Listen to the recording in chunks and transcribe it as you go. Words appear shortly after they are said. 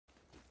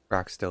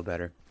Brock's still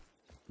better,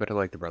 but I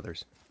like the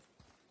brothers.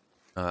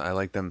 I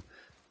like them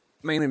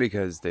mainly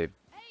because they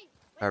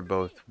are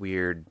both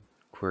weird,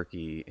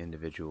 quirky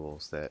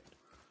individuals that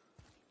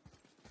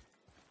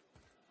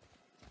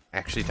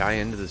actually tie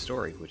into the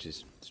story, which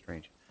is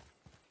strange.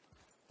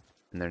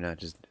 And they're not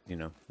just, you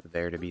know,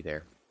 there to be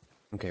there.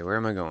 Okay, where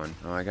am I going?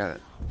 Oh, I got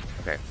it.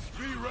 Okay.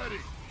 Be ready.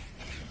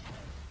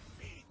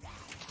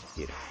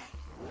 Get it.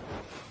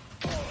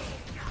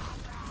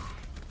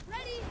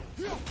 Ready.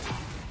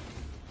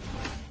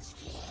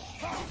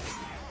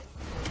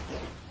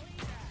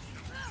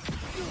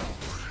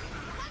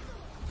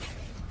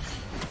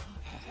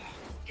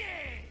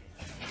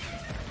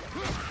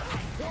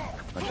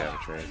 Watch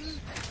out, Atreus.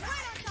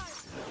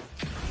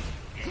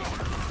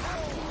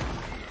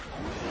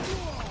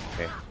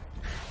 Okay.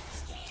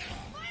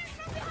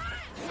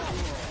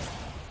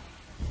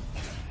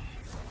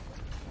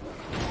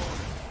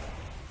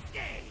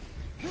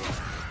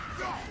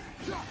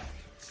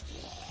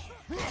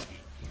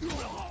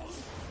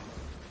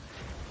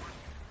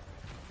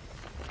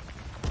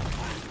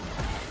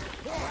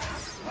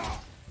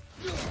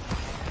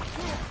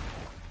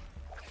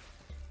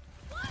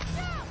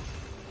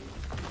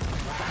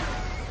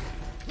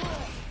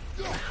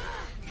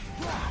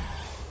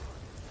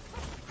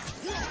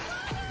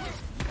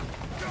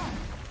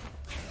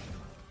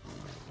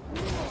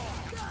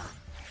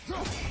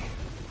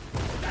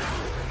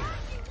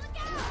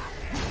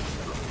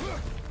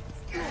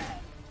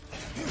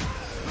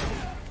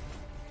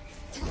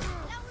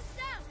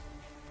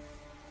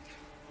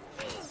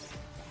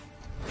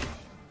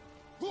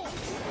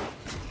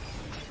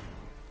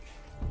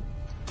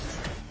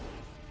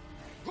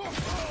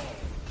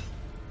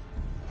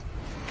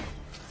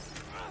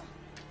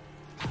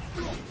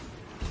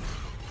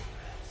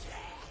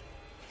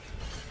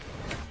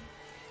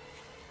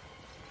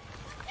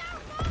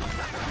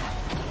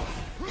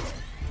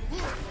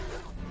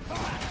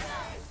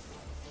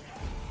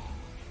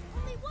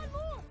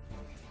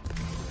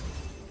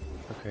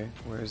 Okay,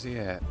 where is he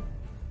at?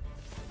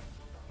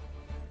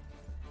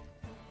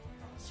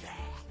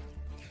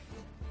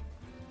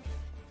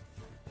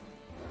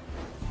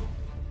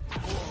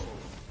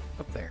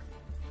 Up there.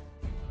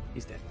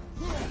 He's dead.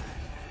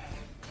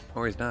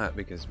 Or he's not,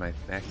 because my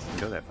axe doesn't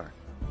go that far.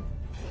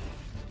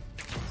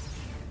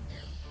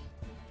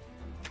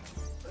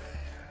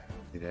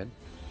 He dead?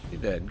 He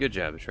dead. Good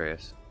job,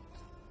 Atreus.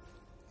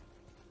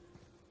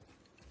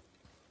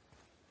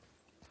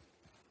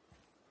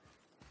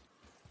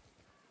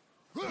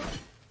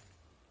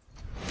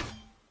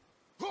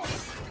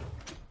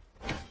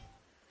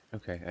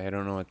 Okay, I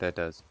don't know what that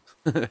does.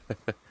 That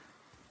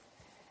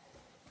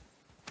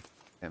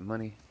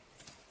money.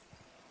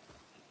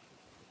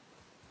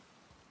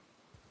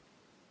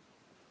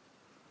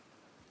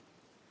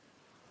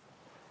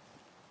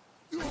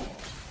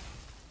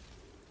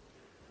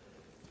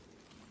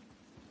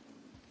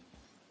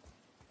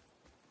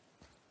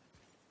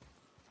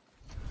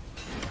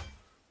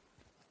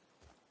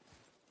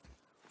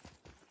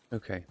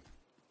 Okay,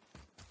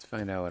 let's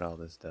find out what all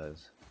this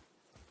does.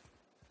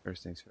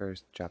 First things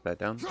first, chop that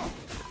down.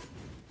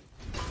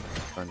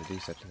 Fun to do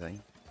such a thing.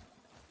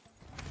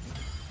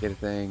 Get a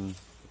thing,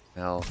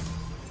 health.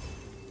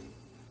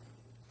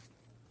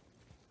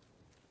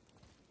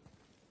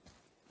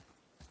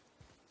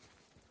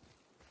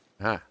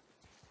 Ah.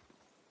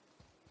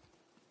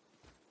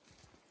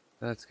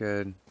 That's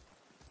good.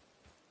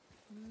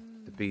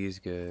 The bee's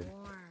good.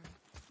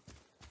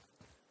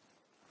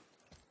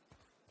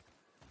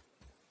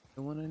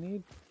 The one I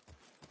need?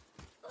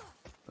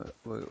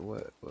 What?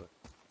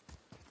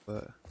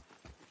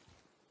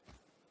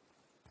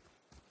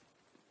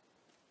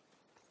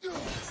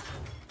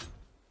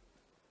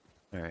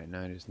 Alright,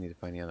 now I just need to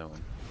find the other one.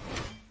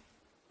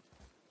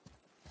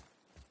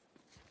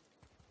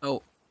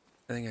 Oh,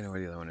 I think I know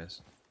where the other one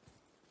is.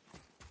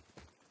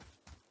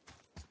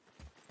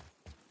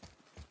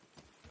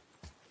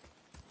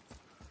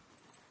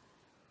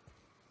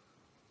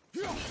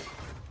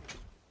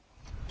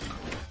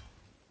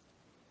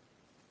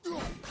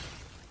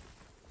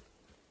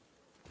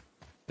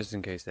 Just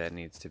in case that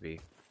needs to be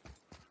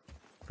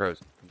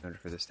frozen in order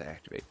for this to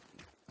activate.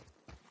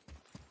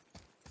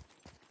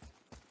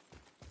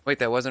 Wait,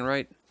 that wasn't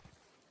right?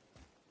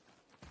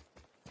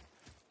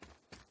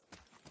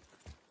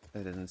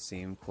 That doesn't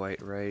seem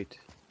quite right.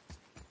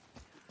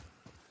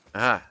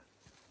 Ah!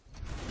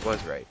 It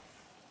was right.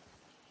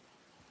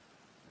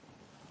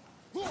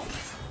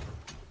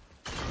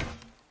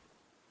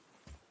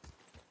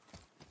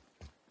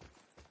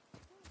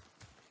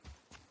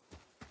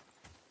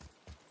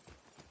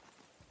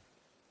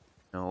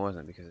 No, it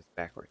wasn't because it's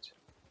backwards.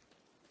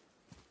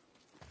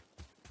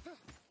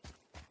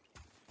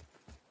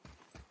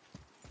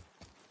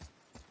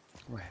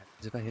 What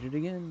happens if I hit it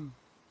again?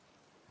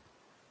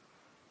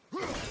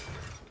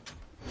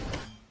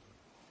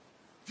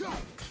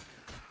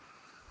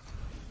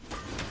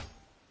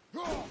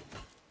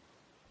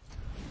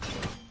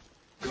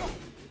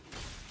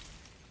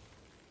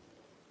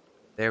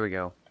 There we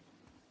go.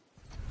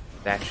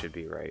 That should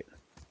be right.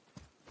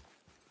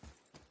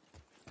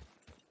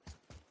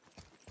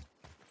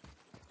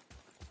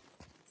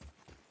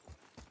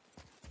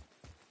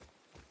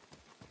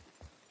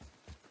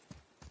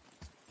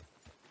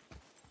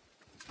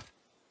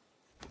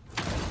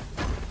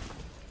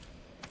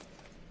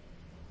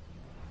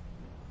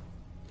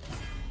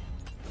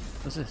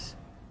 What's this?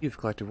 You've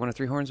collected 1 of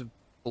 3 horns of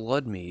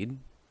blood mead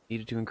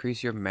needed to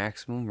increase your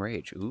maximum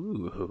rage.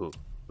 Ooh.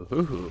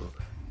 Ooh.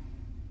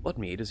 Blood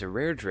mead is a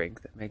rare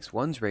drink that makes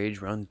one's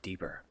rage run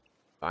deeper.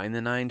 Find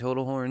the 9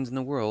 total horns in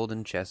the world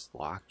in chests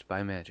locked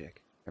by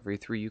magic. Every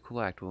 3 you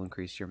collect will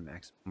increase your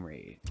maximum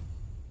rage.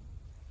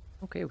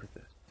 Okay with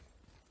this.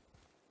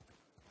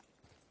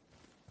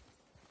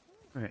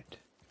 Alright.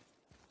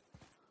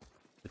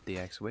 Put the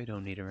axe away,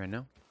 don't need it right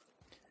now.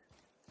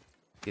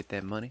 Get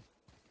that money.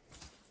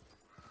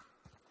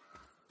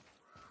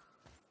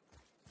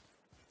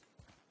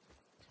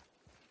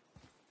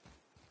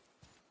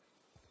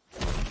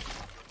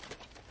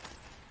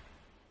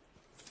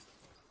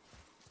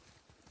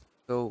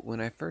 So, when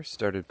I first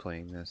started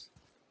playing this,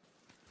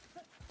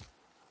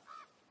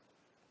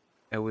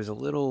 I was a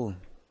little...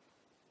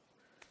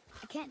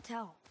 I can't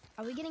tell.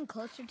 Are we getting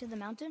closer to the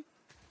mountain?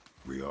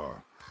 We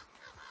are.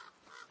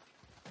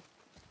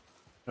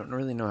 I don't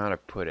really know how to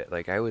put it.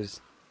 Like, I was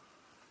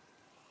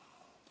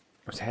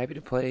happy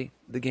to play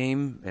the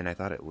game, and I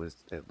thought it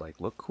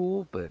like looked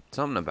cool, but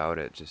something about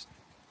it just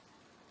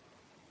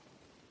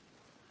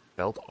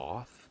felt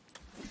off.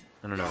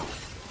 I don't know.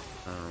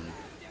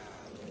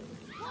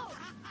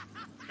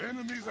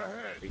 Enemies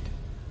ahead. Wait.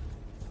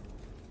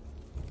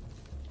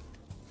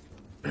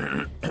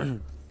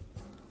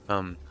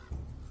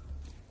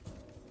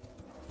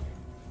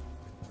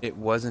 It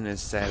wasn't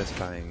as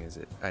satisfying as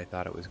I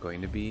thought it was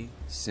going to be,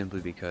 simply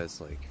because,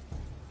 like,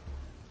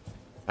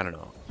 I don't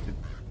know.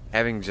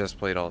 Having just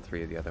played all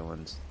 3 of the other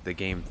ones, the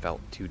game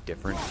felt too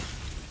different.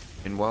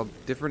 And while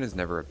different is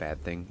never a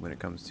bad thing when it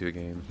comes to a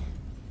game,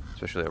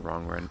 especially a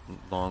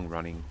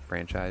long-running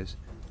franchise,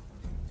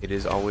 it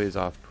is always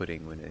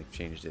off-putting when they've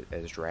changed it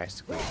as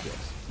drastically as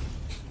this.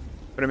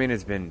 But I mean,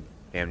 it's been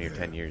damn near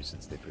 10 years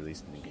since they've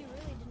released the new game.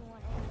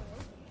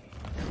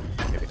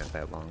 Maybe not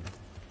that long.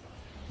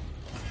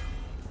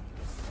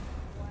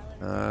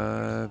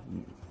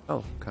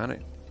 Oh,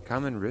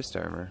 common wrist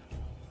armor.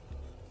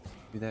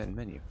 Do that in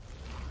menu.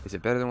 Is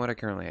it better than what I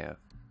currently have?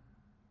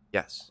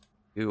 Yes.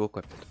 We will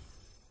equip it.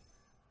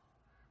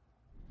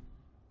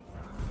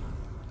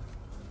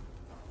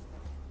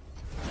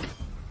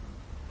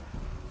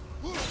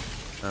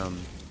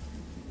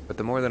 But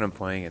the more that I'm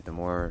playing it, the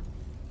more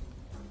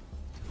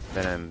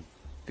that I'm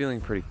feeling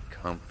pretty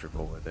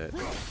comfortable with it.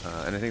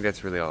 And I think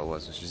that's really all it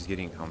was just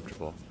getting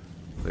comfortable.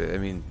 But, I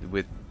mean,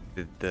 with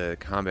the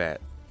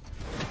combat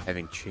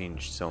having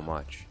changed so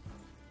much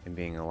and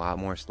being a lot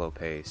more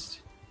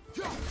slow-paced,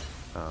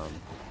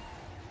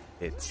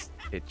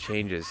 it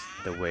changes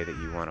the way that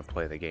you want to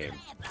play the game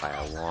by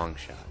a long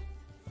shot.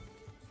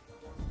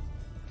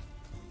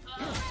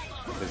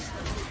 'Cause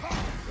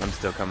I'm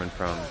still coming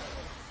from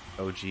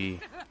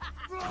OG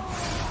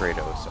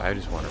Kratos, so I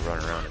just want to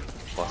run around and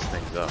bust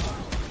things up.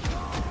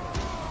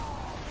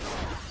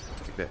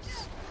 Like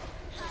this.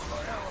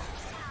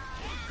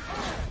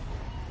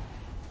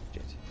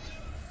 Shit.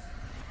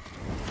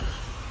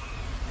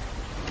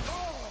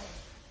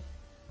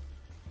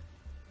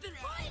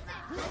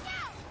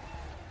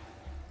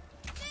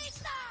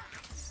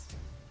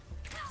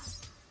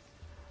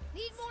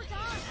 Need more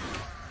time.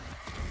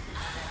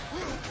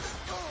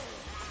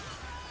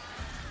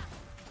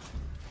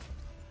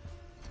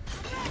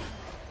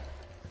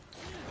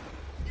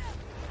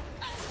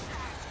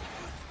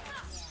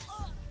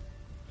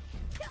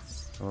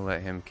 I'll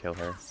let him kill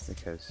her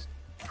because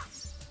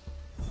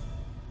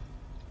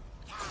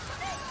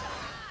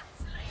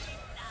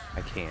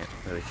I can't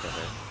really kill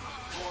her.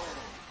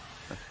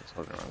 I was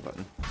holding the wrong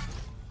button.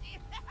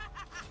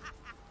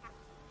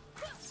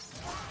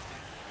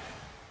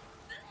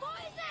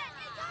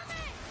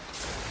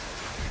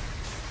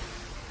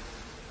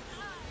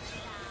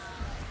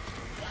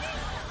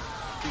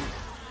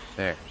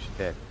 There, she's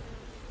dead.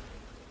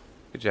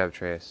 Good job,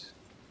 Trace.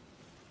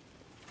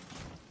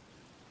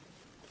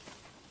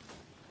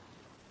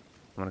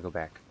 I want to go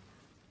back.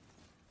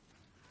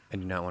 I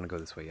do not want to go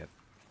this way yet.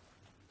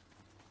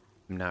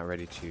 I'm not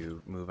ready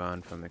to move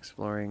on from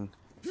exploring.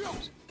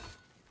 Oops.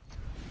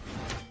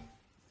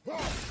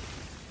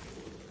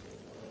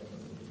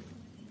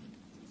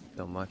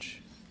 Still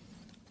much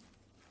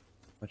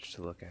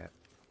to look at.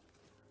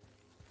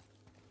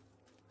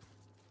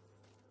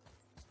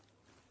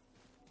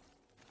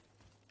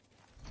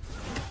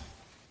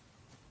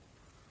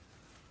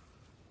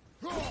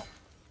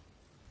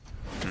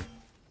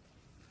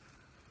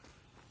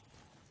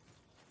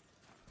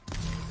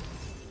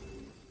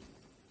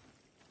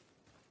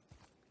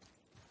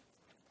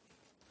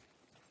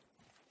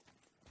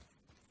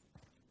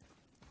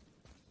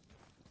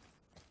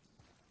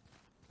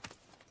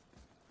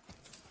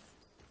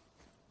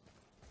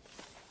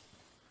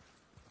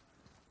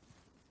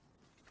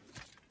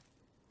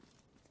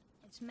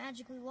 It's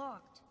magically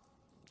locked.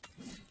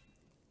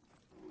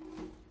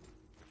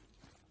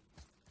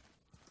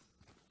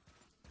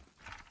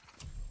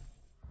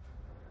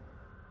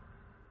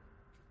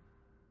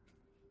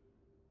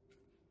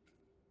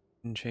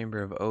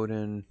 Chamber of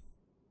Odin.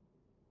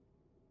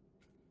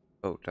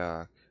 Boat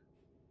dock.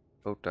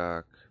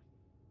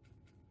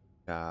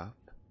 Shop.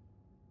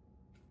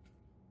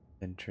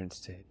 Entrance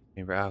to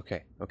chamber. Ah,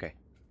 okay, okay.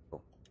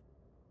 Cool.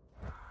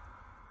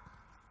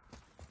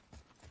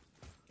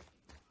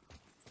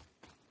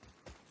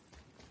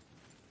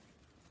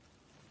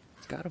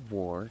 Is God of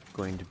War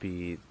going to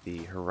be the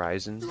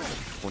Horizon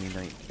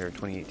 2019 or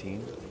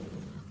 2018?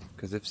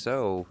 Because if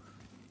so,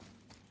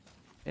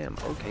 yeah, I'm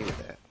okay with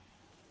that.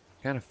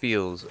 Kind of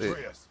feels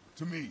Atreus,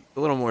 to me. a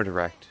little more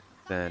direct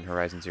than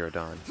Horizon Zero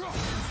Dawn.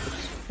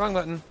 Oops, wrong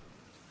button.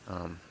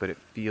 But it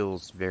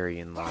feels very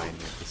in line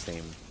with the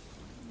same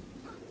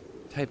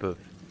type of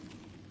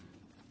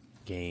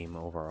game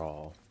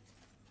overall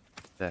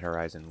that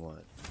Horizon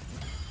was.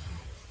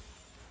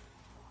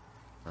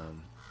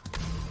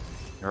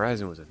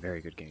 Horizon was a very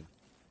good game.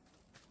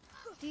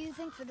 Do you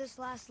think for this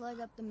last leg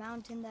up the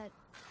mountain that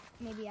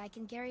maybe I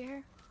can carry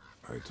her?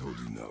 I told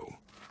you no.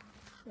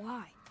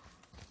 Why?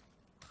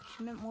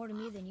 She meant more to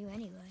me than you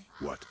anyway.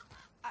 What?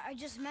 I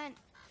just meant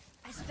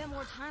I spent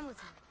more time with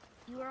her.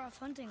 You were off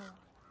hunting a lot.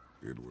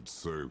 It would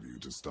serve you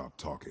to stop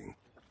talking.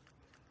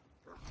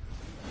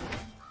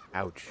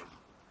 Ouch.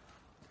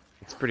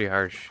 It's pretty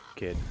harsh,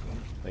 kid.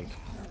 Like,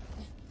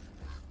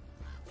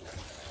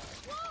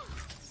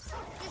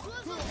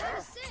 This was kind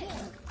of sick.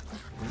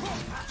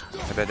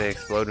 I bet they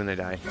explode when they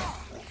die.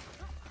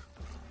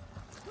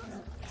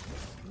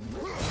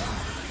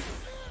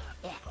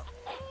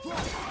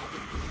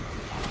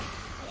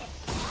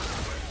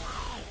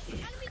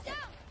 Enemy down.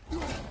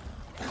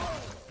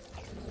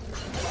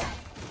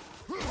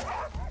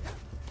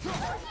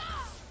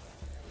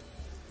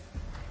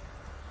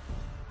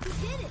 You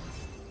did it.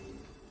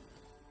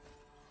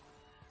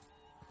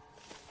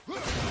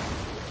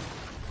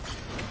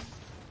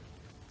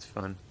 It's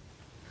fun.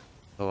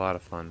 A lot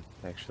of fun,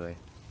 actually.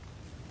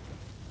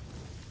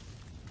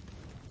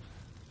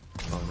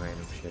 Blowing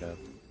random shit up.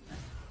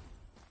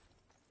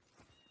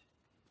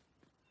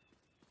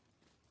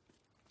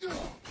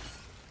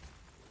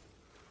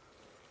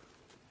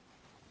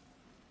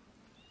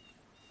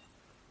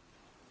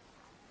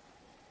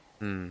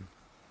 Hmm.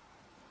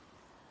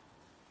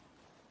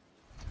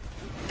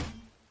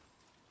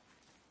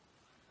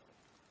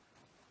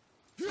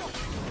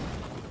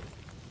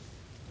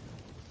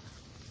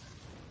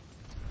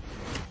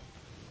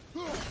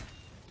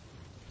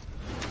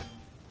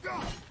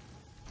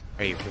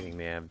 Are you kidding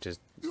me? I'm just...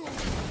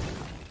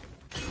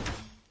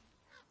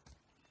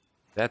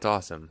 That's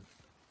awesome.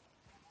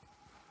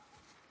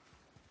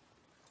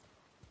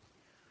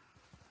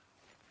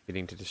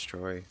 Getting to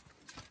destroy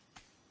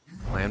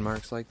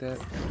landmarks like that.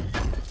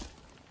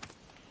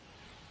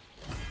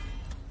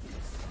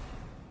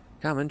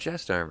 Common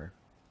chest armor.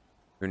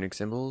 Runic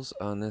symbols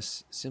on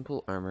this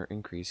simple armor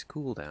increase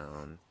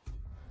cooldown.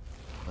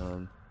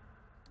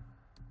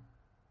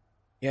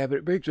 Yeah, but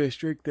it breaks my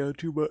strength down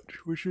too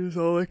much, which is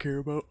all I care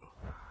about.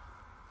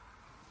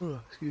 Oh,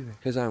 excuse me.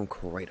 Because I'm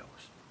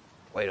Kratos.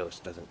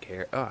 Kratos doesn't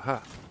care.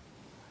 Aha.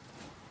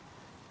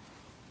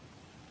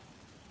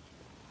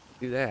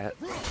 Do that.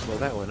 Blow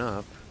that one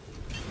up.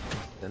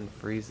 Then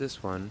freeze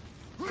this one.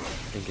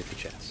 And get the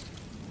chest.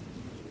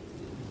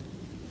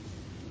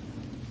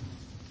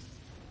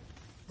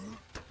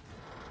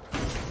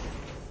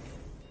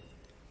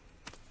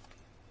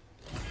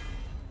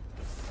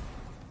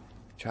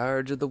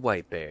 Charge of the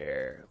White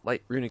Bear.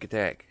 Light runic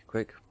attack.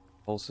 Quick,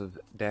 impulsive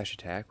dash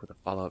attack with a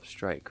follow-up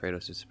strike.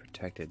 Kratos is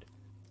protected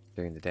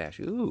during the dash.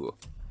 Ooh.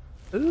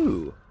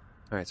 Ooh.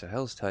 Alright, so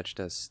Hell's Touch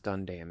does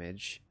stun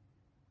damage.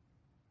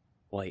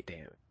 Light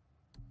damage.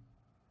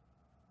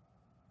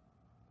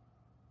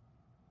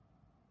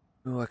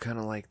 Ooh, I kind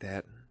of like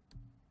that.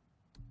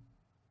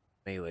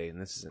 Melee, and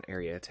this is an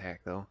area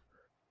attack, though.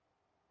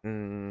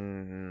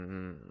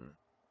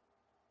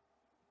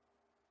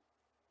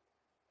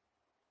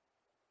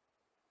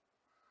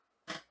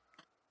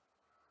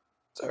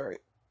 Sorry.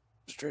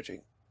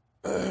 Stretching.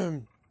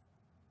 Man,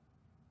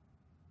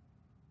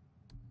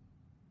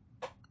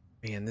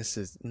 this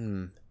is...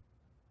 You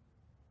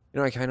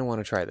know, I kind of want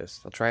to try this.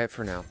 I'll try it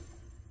for now.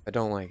 If I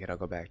don't like it, I'll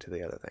go back to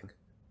the other thing.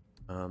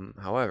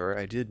 However,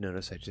 I did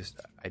notice, I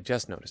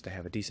just noticed I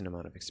have a decent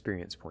amount of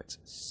experience points.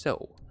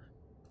 So,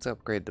 let's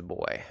upgrade the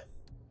boy.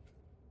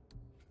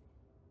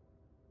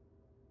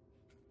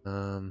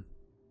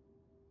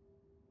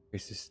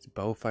 Increases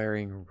bow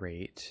firing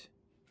rate.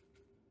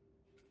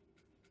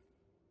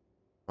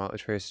 While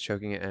Atreus is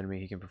choking an enemy,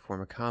 he can perform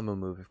a combo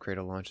move if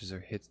Kratos launches or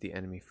hits the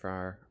enemy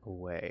far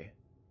away.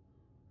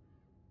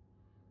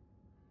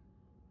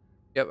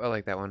 Yep, I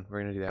like that one. We're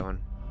gonna do that one.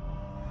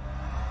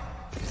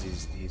 Because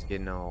he's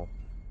getting all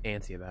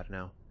antsy about it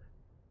now.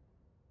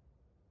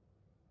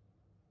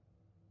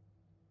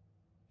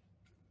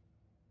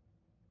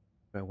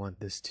 I want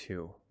this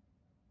too.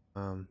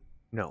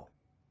 No.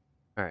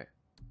 Alright.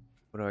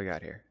 What do I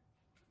got here?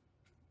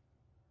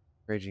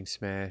 Raging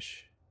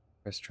Smash.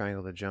 Press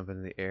triangle to jump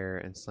into the air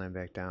and slam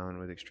back down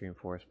with extreme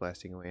force,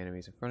 blasting away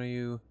enemies in front of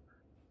you.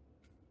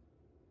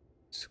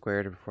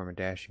 Square to perform a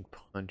dashing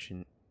punch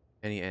in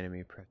any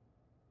enemy. Press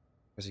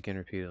again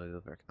repeatedly to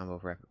deliver a combo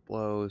of rapid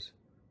blows.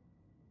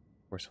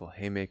 Forceful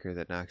haymaker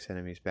that knocks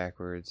enemies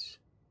backwards.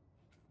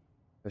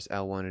 Press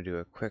L1 to do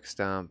a quick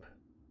stomp.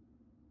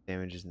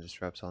 Damages and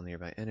disrupts all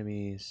nearby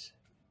enemies.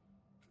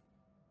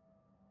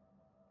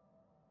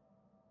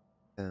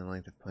 And the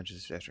length of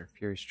punches after a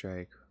Fury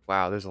Strike.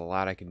 Wow, there's a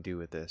lot I can do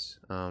with this.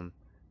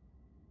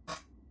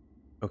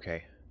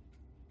 Okay.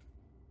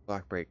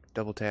 Block break.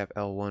 Double tap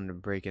L1 to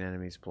break an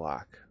enemy's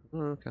block.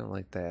 Oh, kind of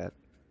like that.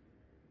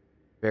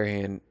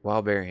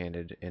 While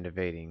barehanded and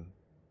evading.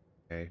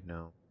 Okay,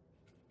 no.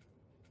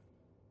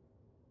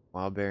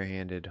 While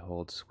barehanded,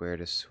 hold square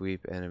to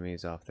sweep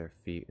enemies off their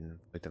feet and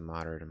inflict a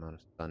moderate amount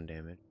of stun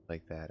damage.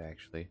 Like that,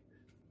 actually.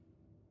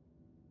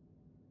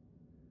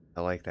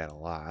 I like that a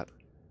lot.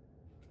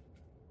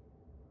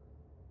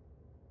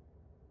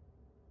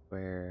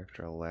 Square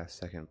after a last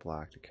second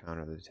block to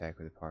counter the attack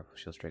with a powerful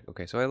shield strike.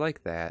 Okay, so I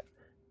like that.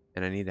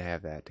 And I need to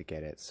have that to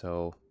get it,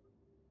 so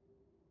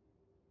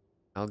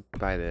I'll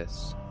buy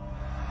this.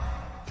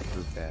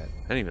 Move that.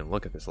 I didn't even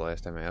look at this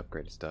last time I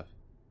upgraded stuff.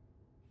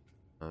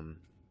 I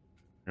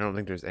don't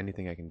think there's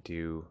anything I can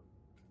do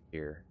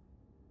here.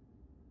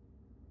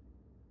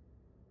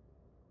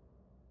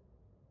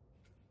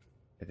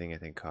 I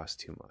think costs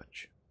too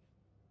much.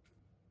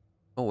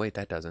 Oh wait,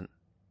 that doesn't.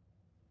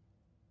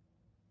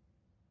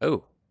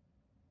 Oh.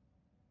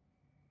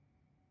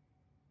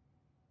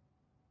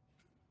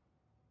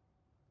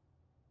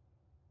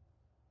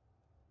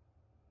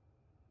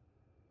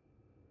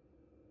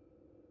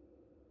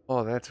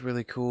 Oh, that's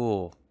really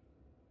cool.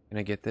 Can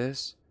I get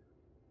this?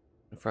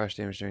 Frost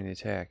damage during the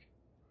attack.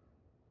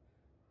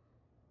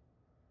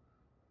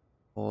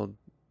 Hold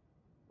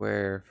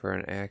square for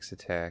an axe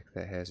attack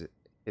that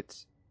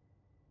hits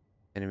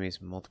enemies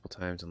multiple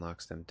times and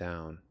locks them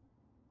down.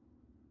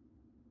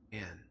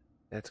 Man,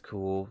 that's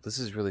cool. This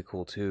is really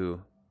cool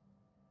too.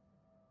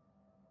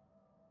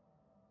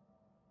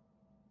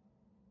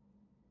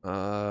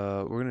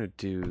 We're gonna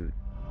do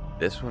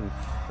this one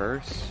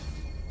first,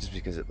 just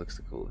because it looks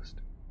the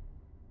coolest.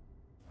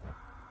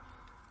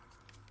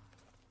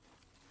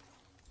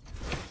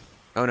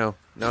 Oh no,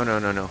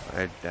 no.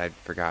 I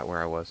forgot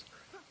where I was.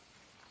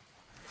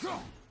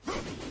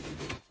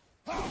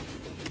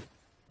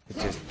 It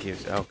just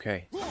gives,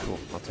 okay, cool,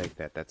 I'll take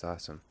that, that's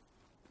awesome.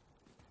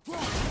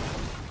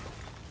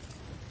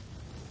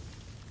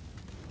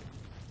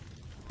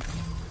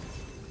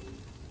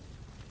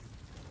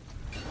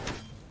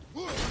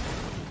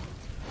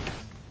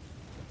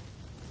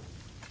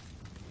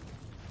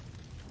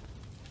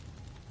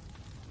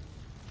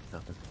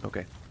 Nothing,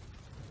 okay.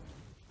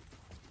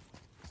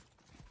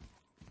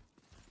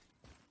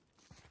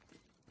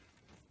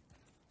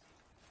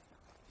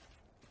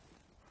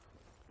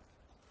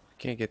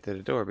 Can't get to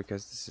the door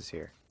because this is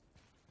here.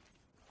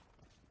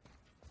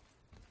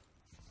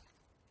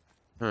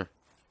 Huh.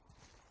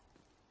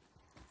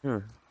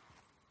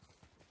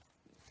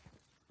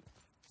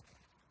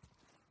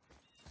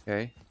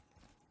 Okay.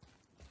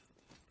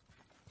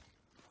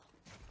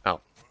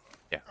 Oh.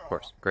 Yeah, of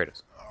course.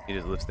 Kratos. He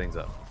just lifts things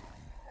up.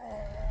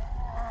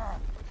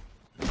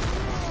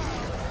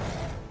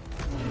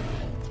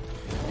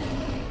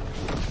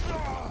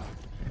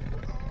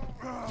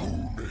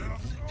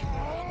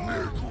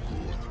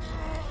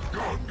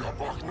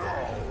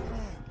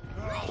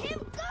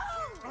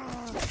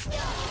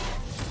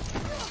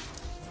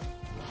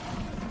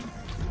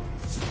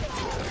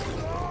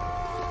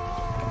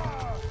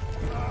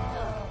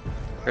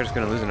 Kratos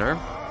gonna lose an arm?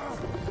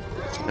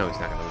 No, he's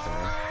not gonna lose an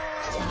arm.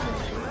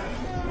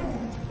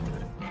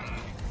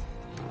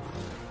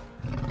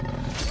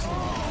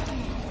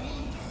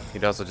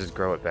 He'd also just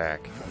grow it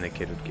back, and the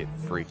kid would get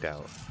freaked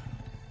out.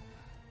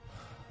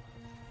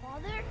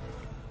 Father?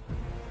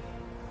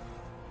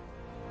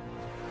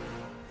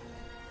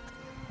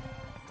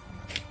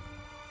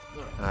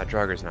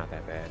 Draugr's not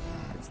that bad.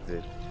 It's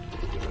the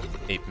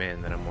ape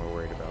man that I'm more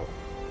worried about.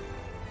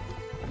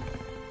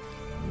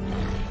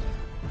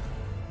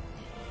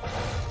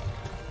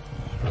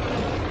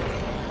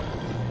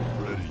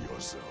 Ready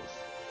yourself.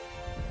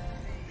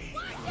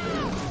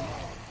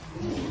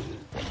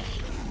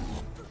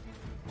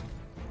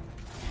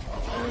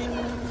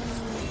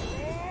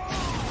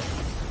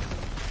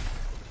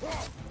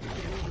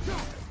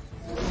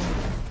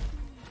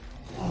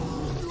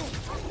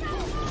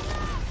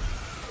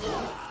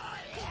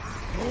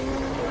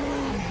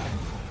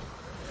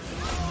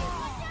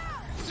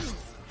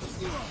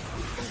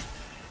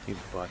 You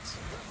butts.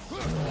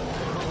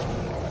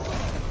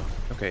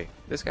 Okay,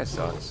 this guy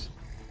sucks.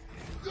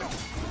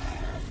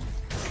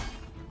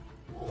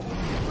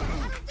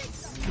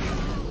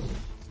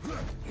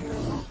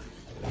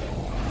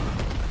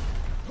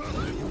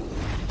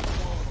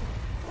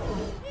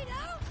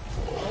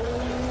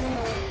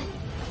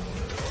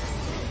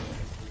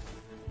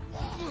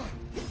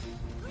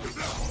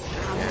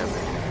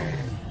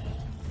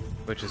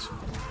 Which is...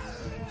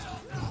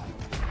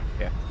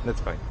 yeah, that's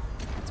fine.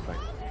 That's fine.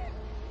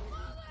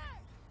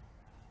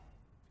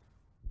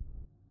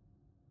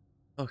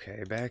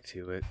 Okay, back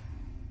to it.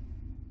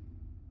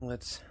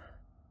 Let's...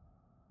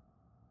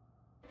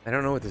 I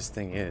don't know what this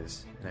thing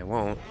is, and I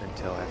won't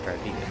until after I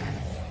beat it.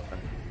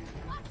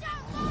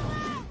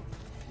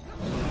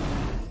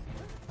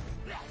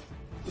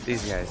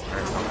 These guys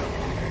aren't fun.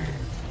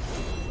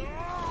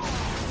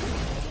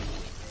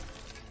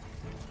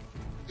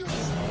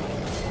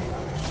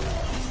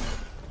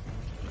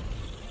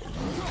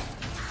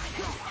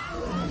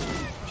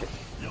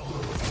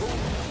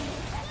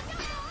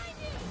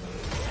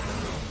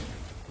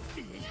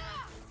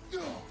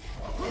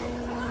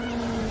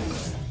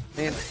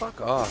 Man, fuck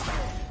off.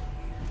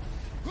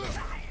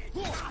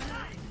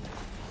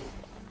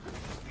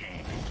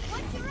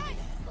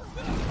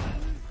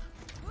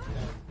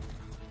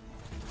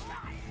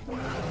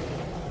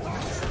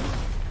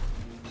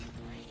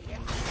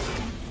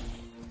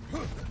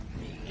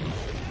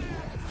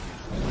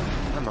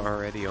 I'm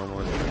already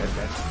almost dead.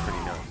 That's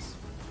pretty nuts.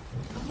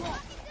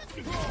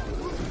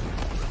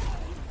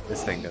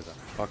 This thing does a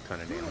fuck ton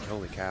of damage.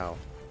 Holy cow.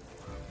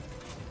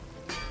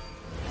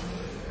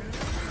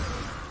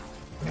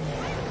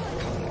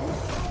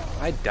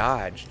 I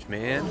dodged,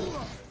 man.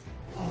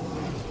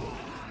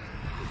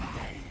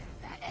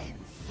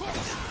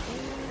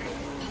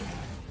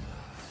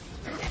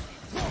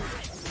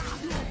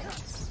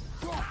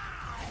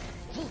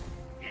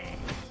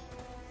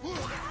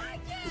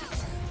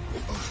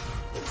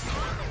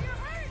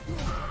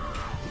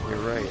 You're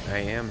right, I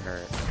am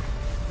hurt.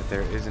 But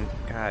there isn't...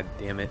 God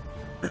damn it.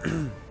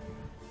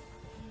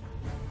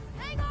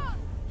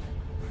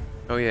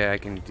 Oh yeah, I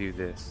can do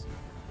this.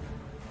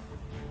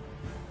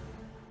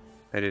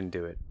 I didn't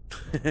do it.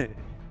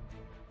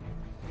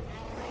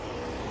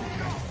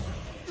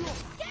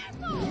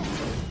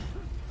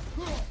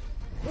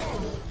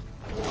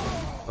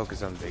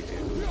 Focus on the big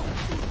dude.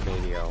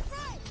 Maybe I'll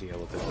be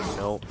able to.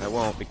 Nope, I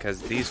won't,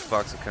 because these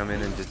fucks will come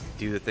in and just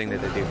do the thing that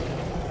they do.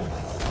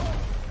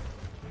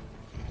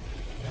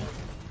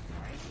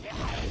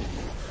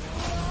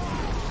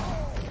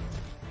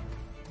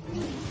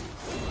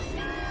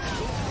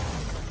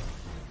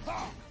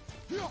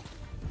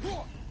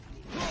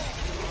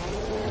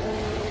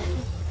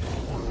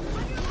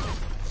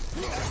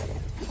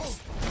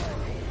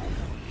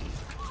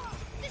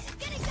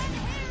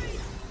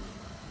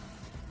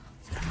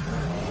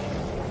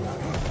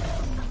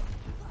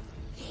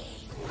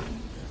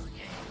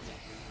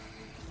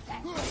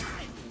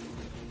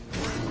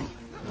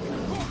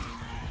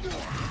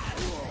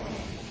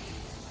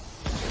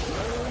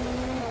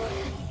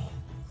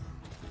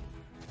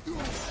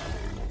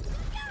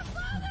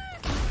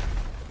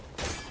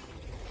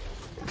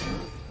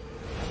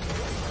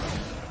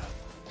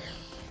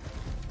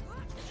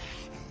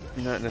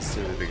 I'm not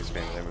necessarily the biggest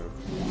fan of that move.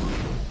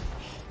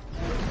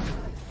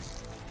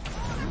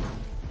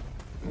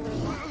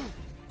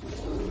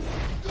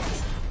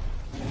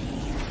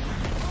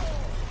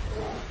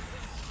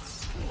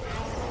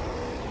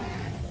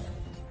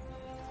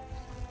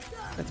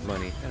 That's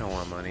money. I don't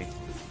want money.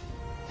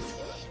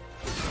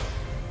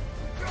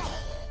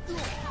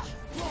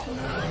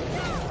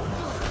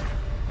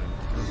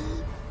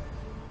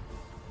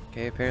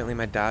 Okay, apparently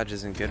my dodge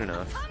isn't good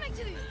enough.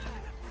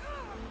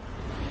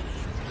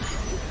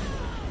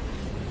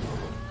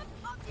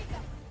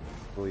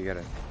 Cool, you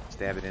gotta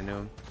stab it into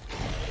him.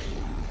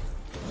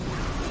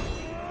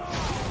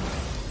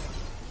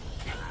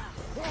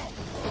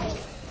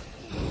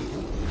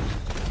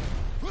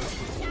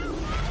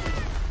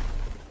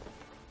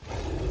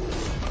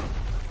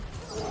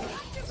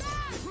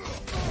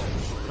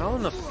 How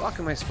in the fuck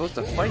am I supposed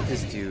to fight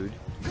this dude?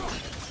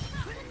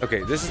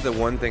 Okay, this is the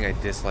one thing I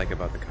dislike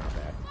about the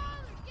combat.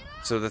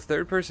 So the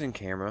third-person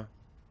camera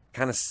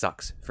kind of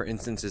sucks for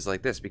instances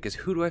like this, because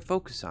who do I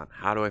focus on?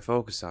 How do I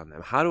focus on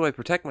them? How do I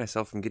protect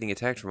myself from getting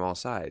attacked from all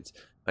sides?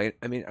 I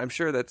mean, I'm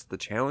sure that's the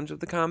challenge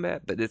of the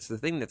combat, but it's the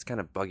thing that's kind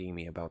of bugging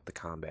me about the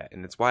combat,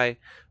 and it's why,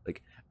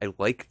 like, I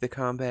like the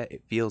combat.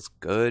 It feels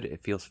good.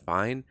 It feels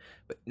fine,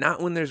 but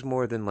not when there's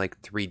more than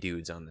like 3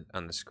 dudes on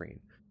the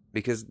screen,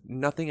 because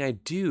nothing I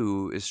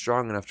do is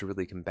strong enough to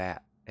really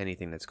combat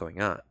anything that's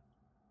going on.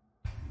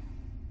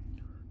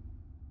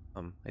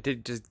 I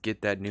did just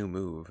get that new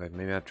move.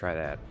 Maybe I'll try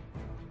that.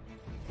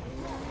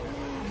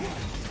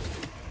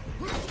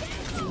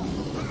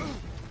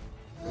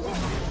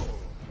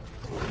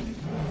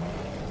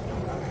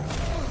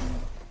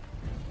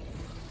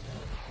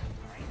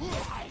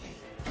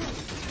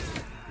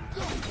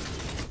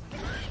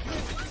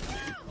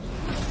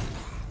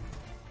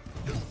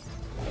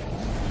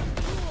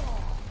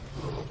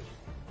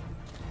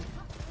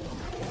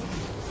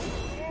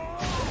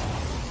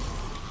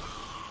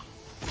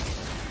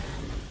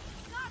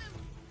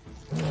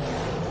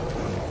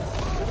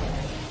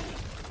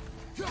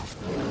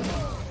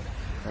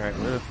 Alright,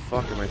 where the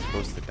fuck am I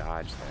supposed to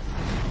dodge then?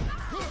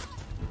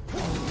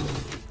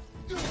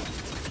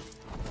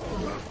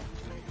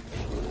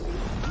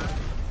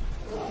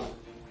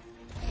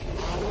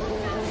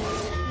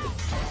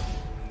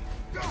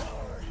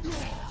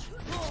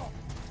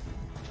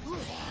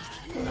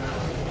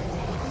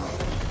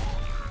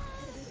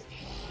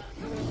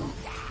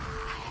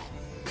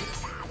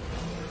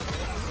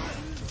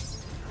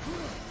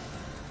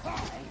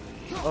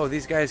 Oh,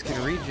 these guys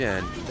can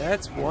regen.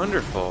 That's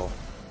wonderful.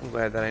 I'm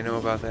glad that I know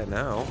about that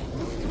now.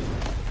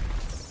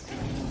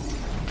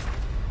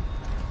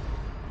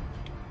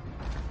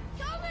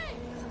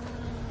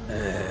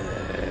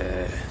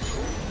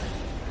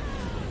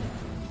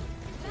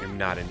 I'm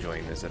not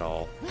enjoying this at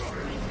all.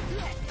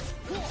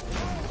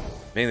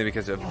 Mainly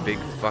because of a big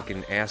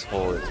fucking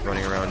asshole that's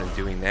running around and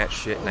doing that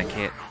shit, and I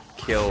can't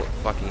kill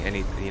fucking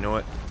anything. You know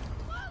what?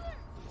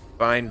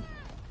 Fine.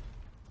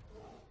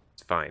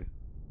 It's fine.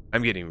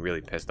 I'm getting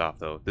really pissed off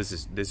though. This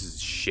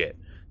is shit.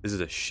 This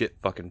is a shit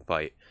fucking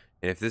fight.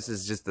 And if this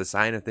is just the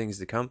sign of things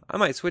to come, I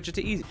might switch it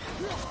to easy.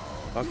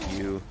 Fuck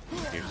you.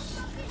 Your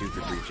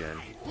stupid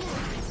regen.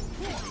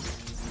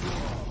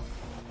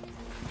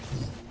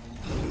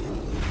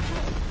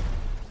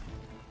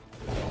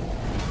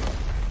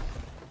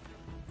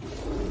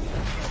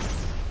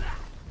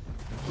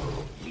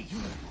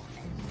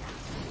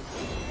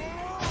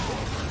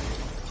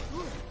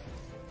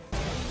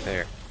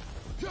 There.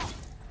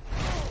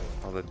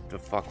 All the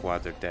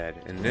fuckwads are dead.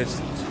 And this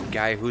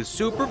guy who's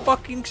super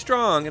fucking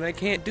strong and I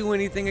can't do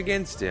anything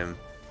against him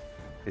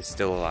is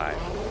still alive.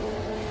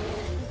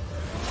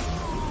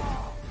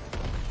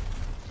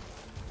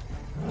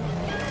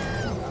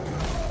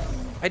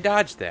 I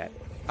dodged that.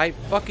 I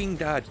fucking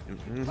dodged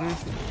him.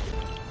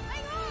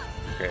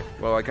 Okay,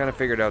 well I kind of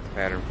figured out the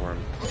pattern for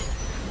him.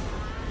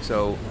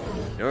 So,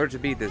 in order to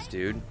beat this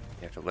dude, you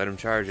have to let him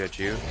charge at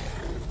you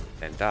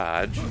and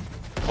dodge.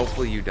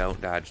 Hopefully you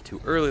don't dodge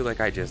too early like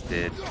I just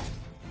did,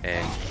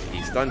 and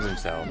he stuns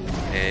himself,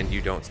 and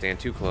you don't stand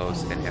too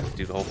close and have to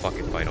do the whole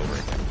fucking fight over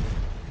again.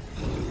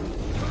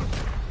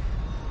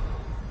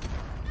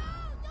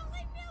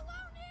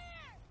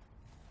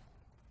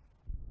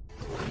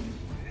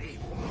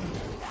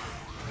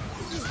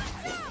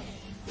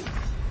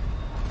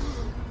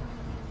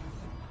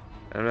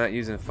 I'm not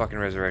using a fucking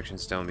resurrection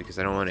stone because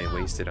I don't want to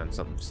waste it on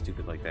something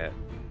stupid like that.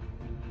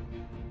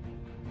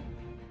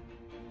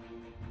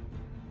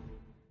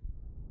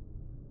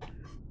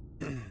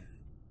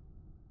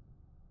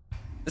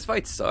 This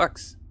fight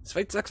sucks. This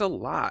fight sucks a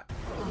lot.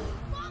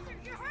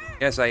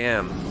 Yes, I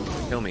am.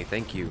 Kill me,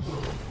 thank you.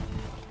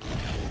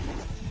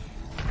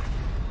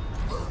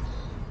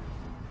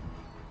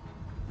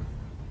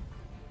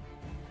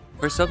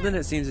 For something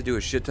that seems to do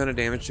a shit ton of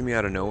damage to me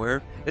out of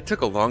nowhere, it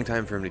took a long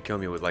time for him to kill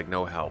me with like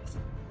no health.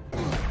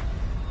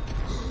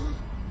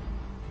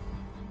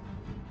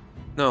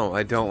 No,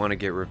 I don't want to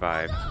get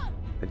revived.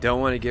 I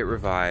don't want to get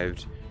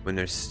revived when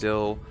there's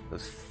still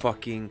those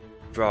fucking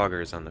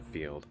Froggers on the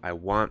field. I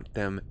want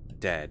them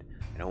dead.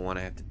 I don't want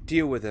to have to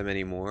deal with them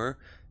anymore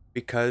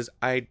because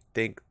I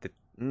think that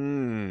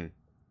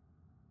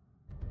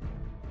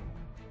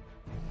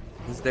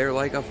is there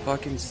like a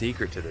fucking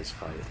secret to this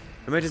fight?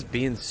 Am I just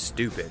being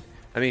stupid?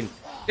 I mean,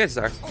 yes,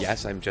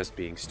 I'm just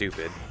being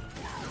stupid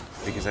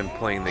because I'm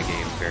playing the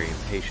game very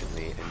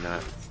impatiently and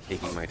not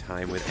taking my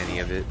time with any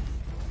of it.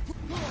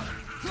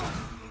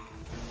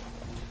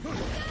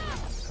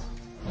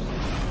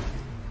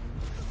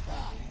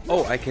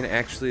 Oh, I can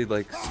actually,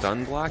 like,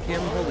 stun block him?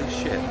 Holy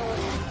shit.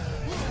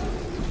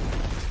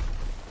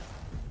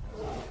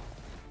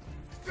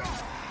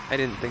 I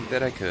didn't think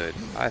that I could.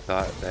 I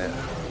thought that...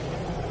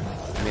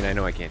 I mean, I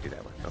know I can't do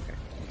that one. Okay.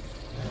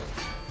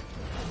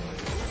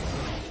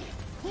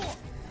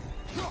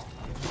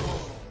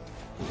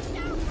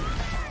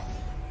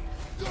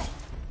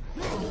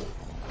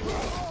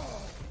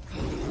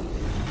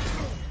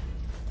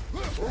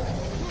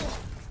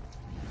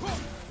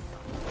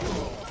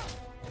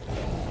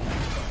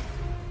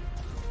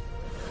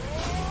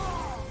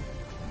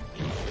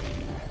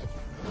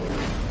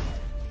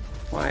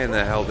 Why in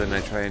the hell didn't I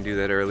try and do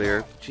that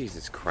earlier?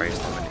 Jesus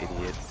Christ, I'm an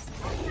idiot.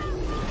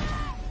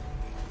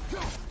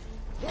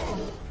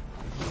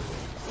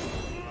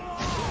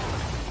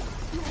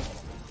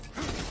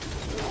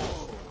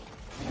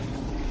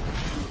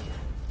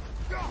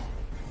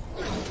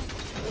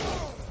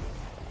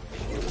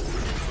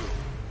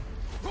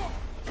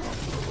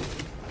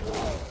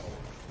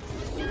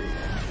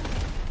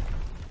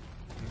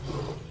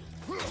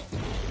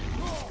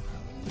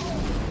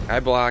 I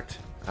blocked.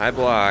 I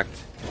blocked.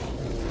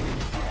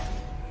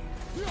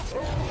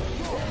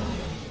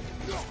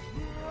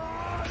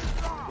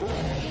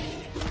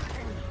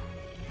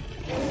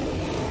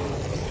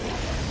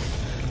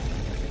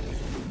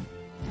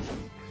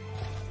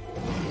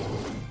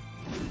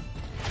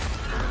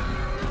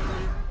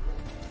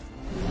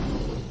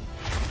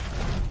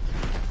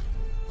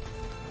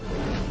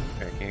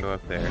 Go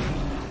up there.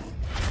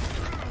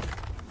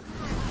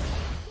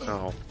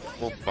 Oh,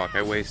 well fuck,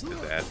 I wasted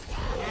that.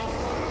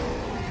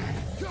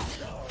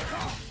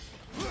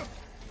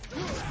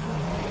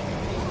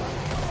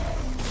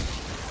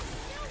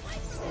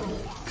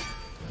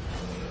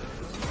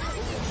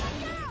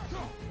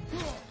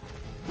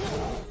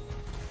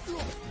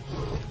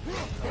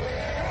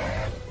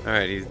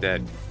 Alright, he's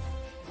dead.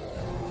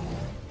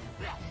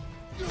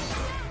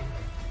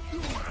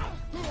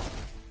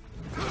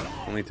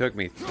 Only took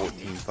me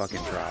 14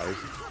 fucking tries,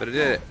 but I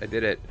did it. I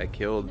did it. I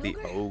killed the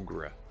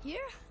ogre. Here?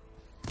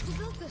 Who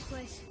built this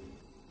place?